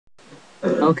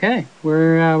Okay,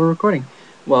 we're recording.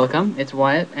 Welcome, it's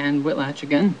Wyatt and Whitlatch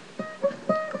again.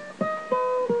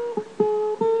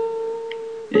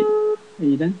 Hey, are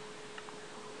you done?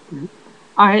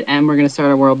 Alright, and we're gonna start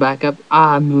our world back up.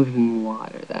 Moving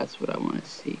water, that's what I want to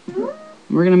see.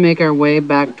 We're gonna make our way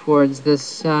back towards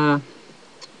this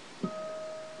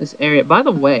this area. By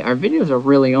the way, our videos are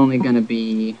really only gonna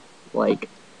be like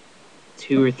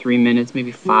 2 or 3 minutes,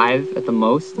 maybe 5 at the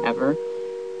most ever.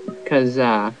 Because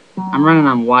I'm running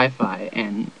on Wi-Fi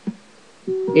and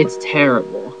it's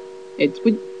terrible. It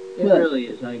really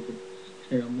is. It's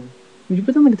terrible. Would you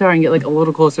put down the guitar and get like a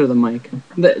little closer to the mic?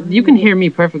 You can hear me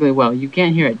perfectly well. You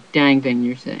can't hear a dang thing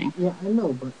you're saying. Yeah, I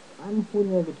know, but I'm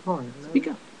holding a guitar. Speak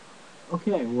up.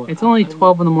 Okay, well. It's only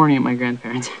 12 in the morning at my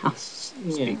grandparents' house.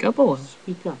 Yeah, Speak up a little.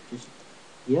 Speak up. Just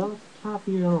yell at the top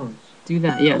of your lungs. Do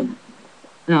that, yeah.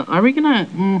 Now, are we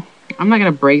gonna... I'm not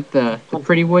gonna break the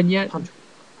pretty wood yet. Punch.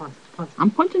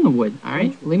 I'm punching the wood,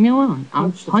 alright? Leave me alone.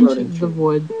 I'm punching the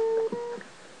wood.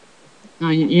 No,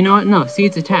 you know what? No, see,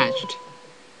 it's attached.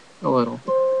 A little.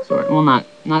 Sort. Well, not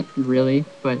really,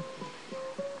 but...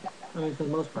 I mean, for the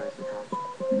most part, it's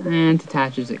attached. And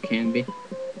attached as it can be.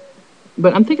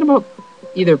 But I'm thinking about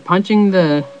either punching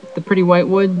the pretty white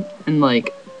wood and,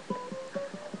 like,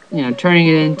 you know, turning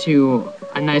it into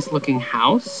a nice looking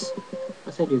house.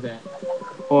 I say do that.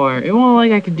 Or, well,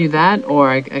 like, I could do that, or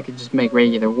I could just make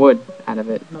regular wood out of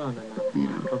it. No. You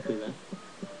know. Don't do that.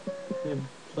 We have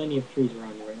plenty of trees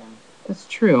around you right now. That's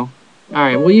true.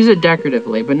 Alright, we'll use it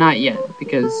decoratively, but not yet,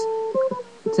 because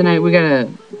tonight we gotta,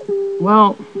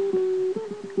 well,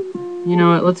 you know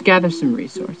what, let's gather some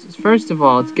resources. First of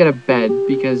all, let's get a bed,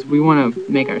 because we want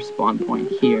to make our spawn point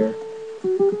here.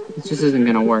 This just isn't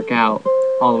gonna work out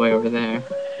all the way over there.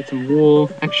 Get some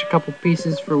wool, extra couple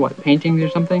pieces for what, paintings or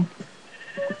something?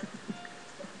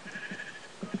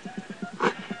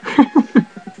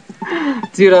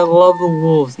 Dude, I love the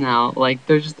wolves now. Like,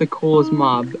 they're just the coolest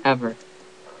mob ever.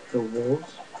 The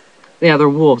wolves? Yeah, they're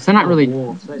wolves. They're not really...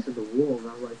 wolves. I said the wolves.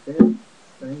 I was like, they're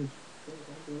strange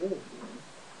wolves.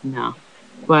 No.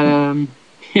 But,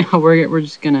 yeah, we're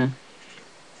just gonna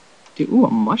do... Ooh,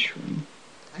 a mushroom.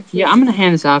 Actually, yeah, I'm gonna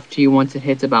hand this off to you once it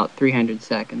hits about 300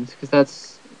 seconds, because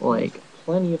that's, like...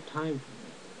 Plenty of time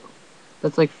for me.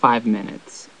 That's like 5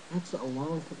 minutes. That's a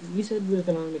long time. You said we were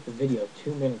gonna make a video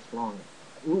 2 minutes long.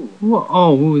 Ooh. Whoa,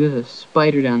 oh, ooh, there's a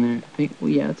spider down there. I think, well,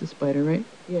 yeah, it's a spider, right?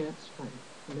 Yeah, that's a spider.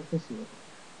 I definitely see it.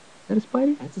 Is that a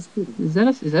spider? That's a spider. Is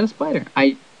that a spider?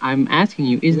 I'm asking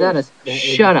you, is that a...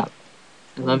 Shut up.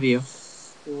 I love you.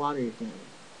 Slaughter your family.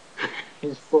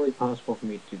 It's fully possible for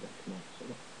me to do that tonight.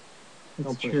 So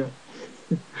that's true.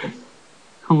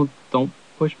 Oh, don't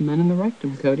push men in the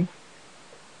rectum, Cody.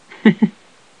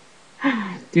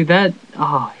 Dude, that...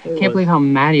 Oh, I can't believe how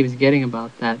mad he was getting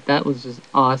about that. That was just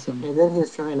awesome. And then he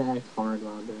was trying to act hard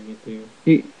while doing it,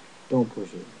 too. Don't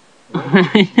push it.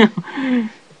 Right? I know.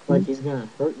 Like he's gonna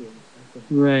hurt you.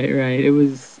 Right. It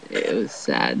was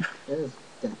sad. That is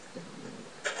death down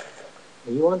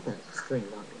there. You want that string,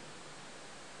 don't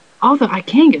you? Oh, I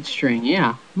can get string,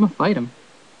 yeah. I'm gonna fight him.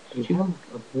 You have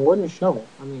a wooden shovel.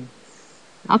 I mean...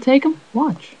 I'll take him.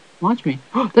 Watch me.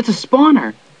 That's a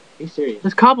spawner! Are you serious?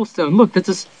 There's cobblestone. Look,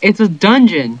 it's a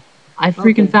dungeon. I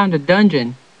freaking found a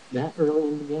dungeon. That early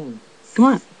in the game. Come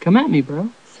on, come at me,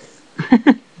 bro.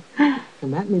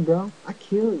 Come at me, bro. I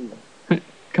kill you.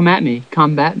 Come at me.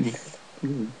 Combat me. Ooh.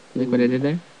 You like what I did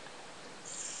there?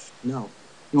 No.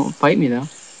 You won't fight me, though.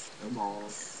 No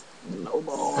balls. No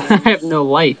balls. I have no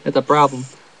light. That's a problem.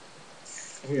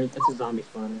 Here, that's a zombie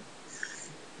spawner.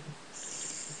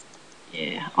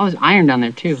 Yeah. Oh, there's iron down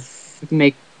there, too. We can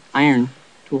make iron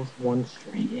tools. One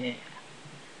string. Yeah.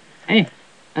 Hey,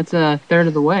 that's a third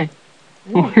of the way.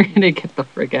 Yeah. We're gonna get the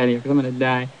frick out of here, because I'm gonna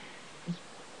die.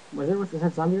 Is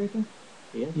that zombie right there?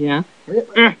 Yeah.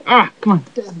 Come on.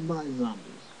 Death by zombies.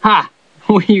 Ha!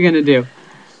 What are you gonna do?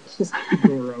 Just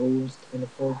grows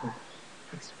tentacles and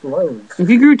explodes. If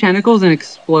you grew tentacles and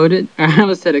exploded, or I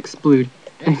almost said explode.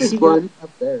 Exploded. Up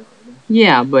there already.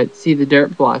 Yeah, but see, the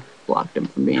dirt blocked him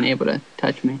from being able to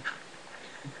touch me.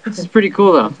 This is pretty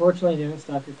cool, though. Unfortunately, it didn't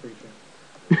stop your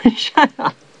creature. Shut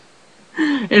up.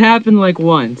 It happened like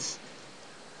once.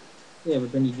 Yeah,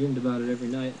 but then you dreamed about it every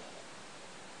night.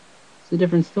 It's a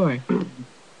different story. It's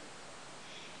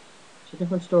a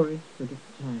different story for a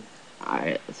different time.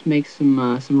 Alright, let's make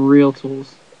some real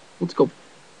tools. Let's go.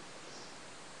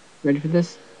 Ready for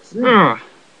this? Yeah.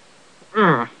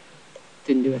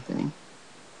 Didn't do a thing.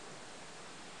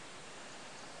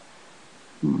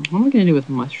 What am I gonna do with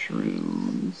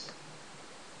mushrooms?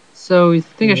 So, you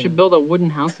think I should build a wooden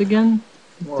house again?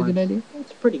 That's a good idea.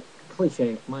 It's pretty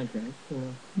cliche Minecraft, you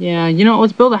know. Yeah, you know,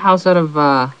 let's build a house out of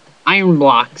iron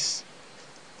blocks.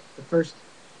 The first,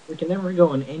 we can never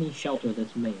go in any shelter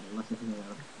that's made unless it's made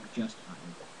out of just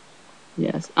iron.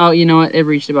 Yes. Oh, you know what? It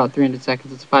reached about 300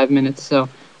 seconds. It's 5 minutes, so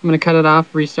I'm gonna cut it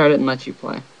off, restart it, and let you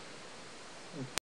play.